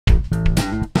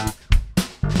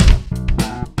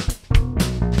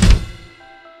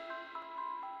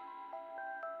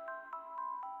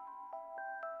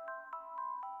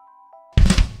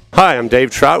Hi, I'm Dave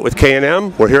Trout with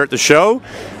K&M. We're here at the show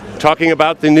talking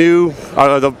about the new,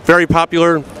 the very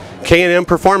popular K&M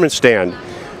Performance Stand.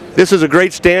 This is a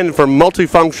great stand for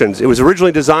multi-functions. It was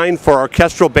originally designed for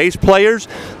orchestral bass players,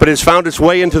 but has found its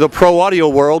way into the pro audio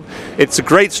world. It's a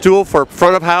great stool for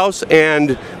front of house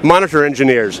and monitor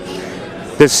engineers.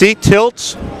 The seat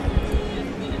tilts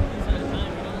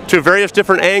to various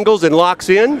different angles and locks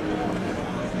in.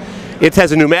 It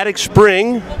has a pneumatic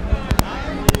spring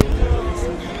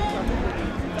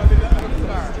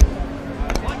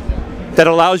that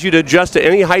allows you to adjust to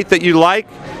any height that you like.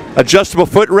 Adjustable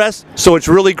footrest, so it's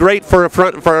really great for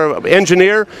an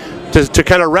engineer to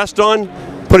kind of rest on,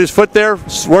 put his foot there,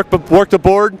 work the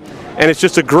board, and it's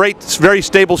just a great, very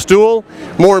stable stool.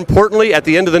 More importantly, at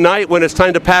the end of the night when it's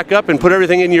time to pack up and put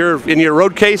everything in your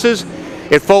road cases,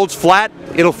 it folds flat.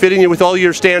 It'll fit in you with all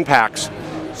your stand packs.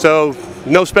 So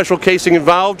no special casing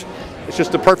involved. It's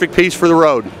just the perfect piece for the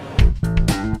road.